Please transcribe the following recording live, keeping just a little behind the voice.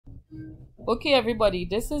Okay everybody,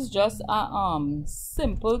 this is just a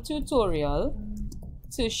simple tutorial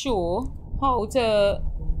to show how to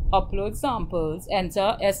upload samples,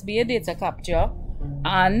 enter SBA data capture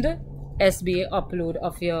and SBA upload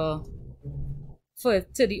of your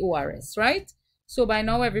to the ORS, right? So by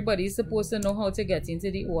now everybody is supposed to know how to get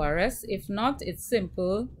into the ORS. If not, it's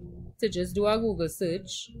simple to just do a Google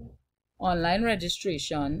search, online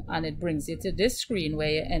registration, and it brings you to this screen where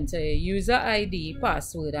you enter your user ID,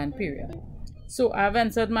 password, and period. So I've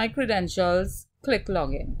entered my credentials, click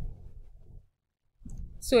login.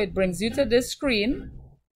 So it brings you to this screen.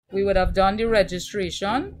 We would have done the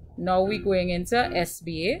registration. Now we're going into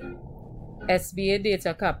SBA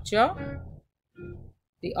data capture.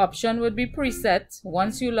 The option would be preset.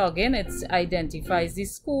 Once you log in, it identifies the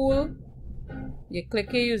school. You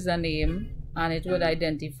click your username and it would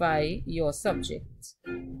identify your subject.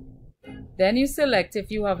 Then you select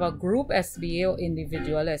if you have a group SBA or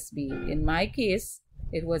individual SBA. In my case,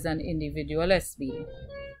 it was an individual SBA.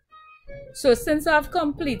 So since I've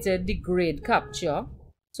completed the grade capture,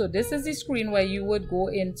 so this is the screen where you would go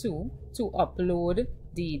into to upload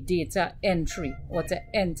the data entry or to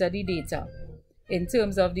enter the data in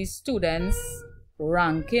terms of the students'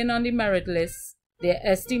 ranking on the merit list, their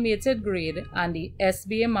estimated grade, and the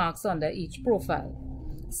SBA marks under each profile.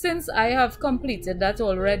 Since I have completed that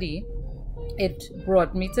already, it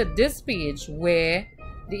brought me to this page where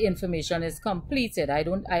the information is completed.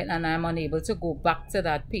 And I'm unable to go back to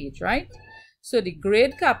that page, right? So the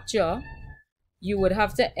grade capture, you would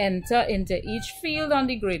have to enter into each field on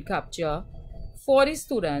the grade capture for the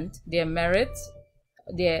student, their merit,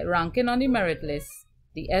 their ranking on the merit list,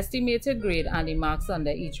 the estimated grade, and the marks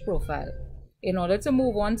under each profile. In order to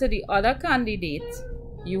move on to the other candidate,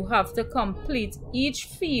 you have to complete each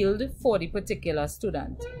field for the particular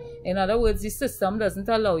student. In other words, the system doesn't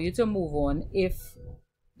allow you to move on if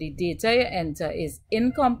the data you enter is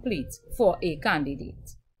incomplete for a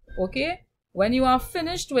candidate. Okay? When you are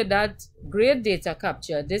finished with that grade data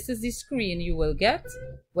capture, this is the screen you will get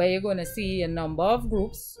where you're going to see a number of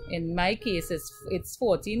groups. In my case, it's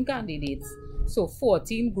 14 candidates. So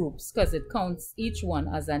 14 groups because it counts each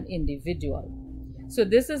one as an individual. So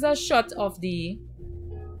this is a shot of the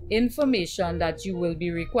information that you will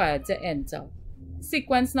be required to enter.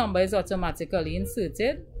 Sequence number is automatically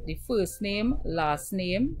inserted. The first name, last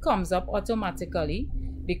name comes up automatically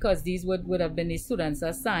because these would have been the students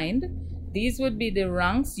assigned. These would be the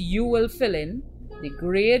ranks you will fill in, the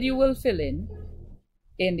grade you will fill in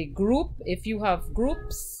the group. If you have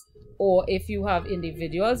groups or if you have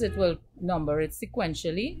individuals, it will number it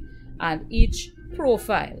sequentially, and each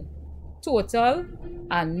profile, total,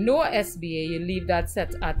 and no SBA, you leave that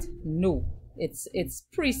set at no. It's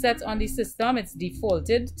preset on the system, it's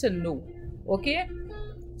defaulted to no. Okay?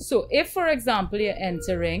 So if, for example, you're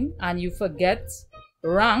entering and you forget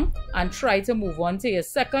rank and try to move on to your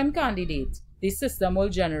second candidate, the system will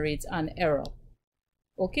generate an error.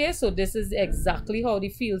 Okay, so this is exactly how the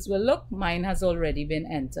fields will look. Mine has already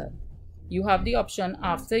been entered. You have the option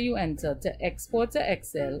after you enter to export to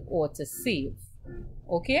Excel or to save.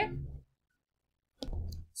 Okay,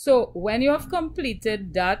 so when you have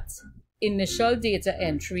completed that initial data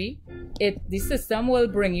entry, the system will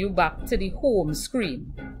bring you back to the home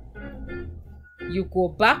screen. You go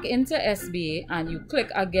back into SBA and you click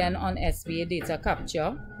again on SBA data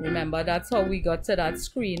capture. Remember, that's how we got to that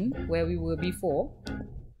screen where we were before.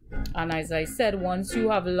 And as I said, once you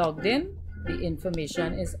have logged in, the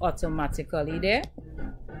information is automatically there.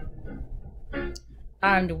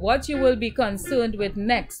 And what you will be concerned with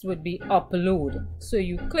next would be upload. So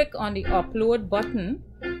you click on the upload button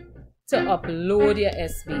to upload your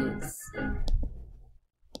SBAs.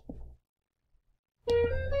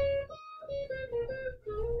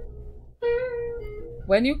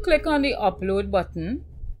 When you click on the upload button,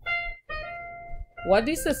 what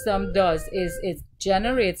the system does is it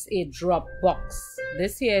generates a drop box.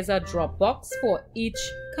 This here is a drop box for each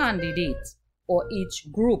candidate or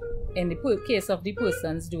each group in the case of the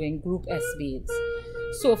persons doing group SBAs.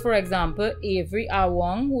 So for example, Avery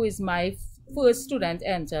Awong, who is my first student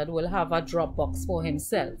entered, will have a drop box for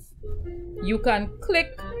himself. You can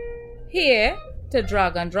click here to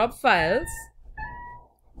drag and drop files.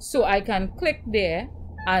 So I can click there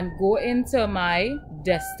and go into my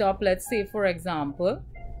desktop, let's say for example,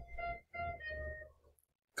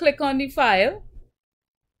 click on the file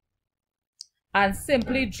and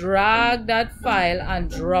simply drag that file and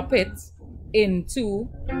drop it into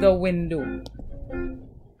the window.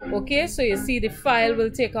 Okay, so you see the file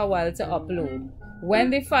will take a while to upload.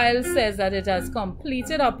 When the file says that it has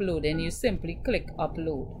completed uploading, you simply click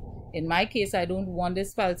upload. In my case, I don't want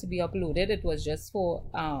this file to be uploaded. It was just for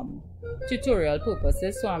tutorial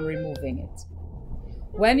purposes, so I'm removing it.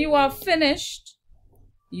 When you are finished,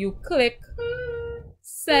 you click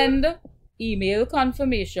send email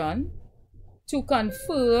confirmation to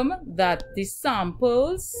confirm that the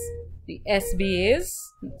samples, the SBAs,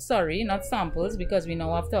 sorry, not samples, because we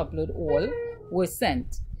now have to upload all, were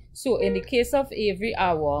sent. So in the case of Avery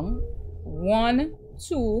Awong, 1,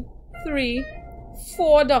 2, 3,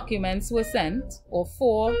 4 documents were sent, or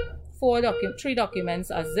 3 documents,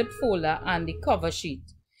 a zip folder and the cover sheet.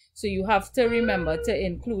 So you have to remember to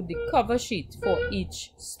include the cover sheet for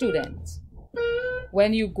each student.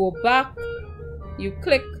 When you go back, you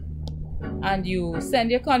click and you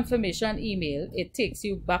send your confirmation email. It takes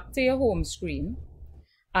you back to your home screen,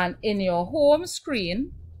 and in your home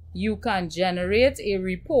screen you can generate a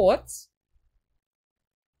report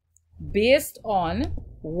based on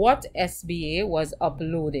what SBA was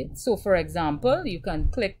uploaded. So for example, you can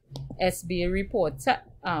click SBA report,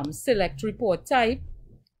 select report type,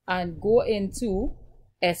 and go into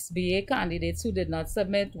SBA candidates who did not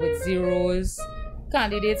submit with zeros,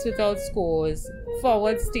 candidates without scores,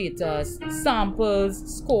 forward status,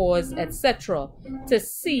 samples, scores, etc. to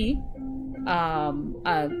see a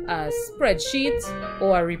spreadsheet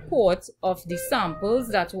or a report of the samples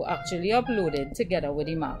that were actually uploaded together with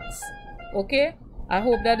the marks. Okay, I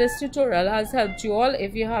hope that this tutorial has helped you all.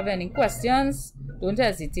 If you have any questions, don't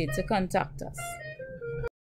hesitate to contact us.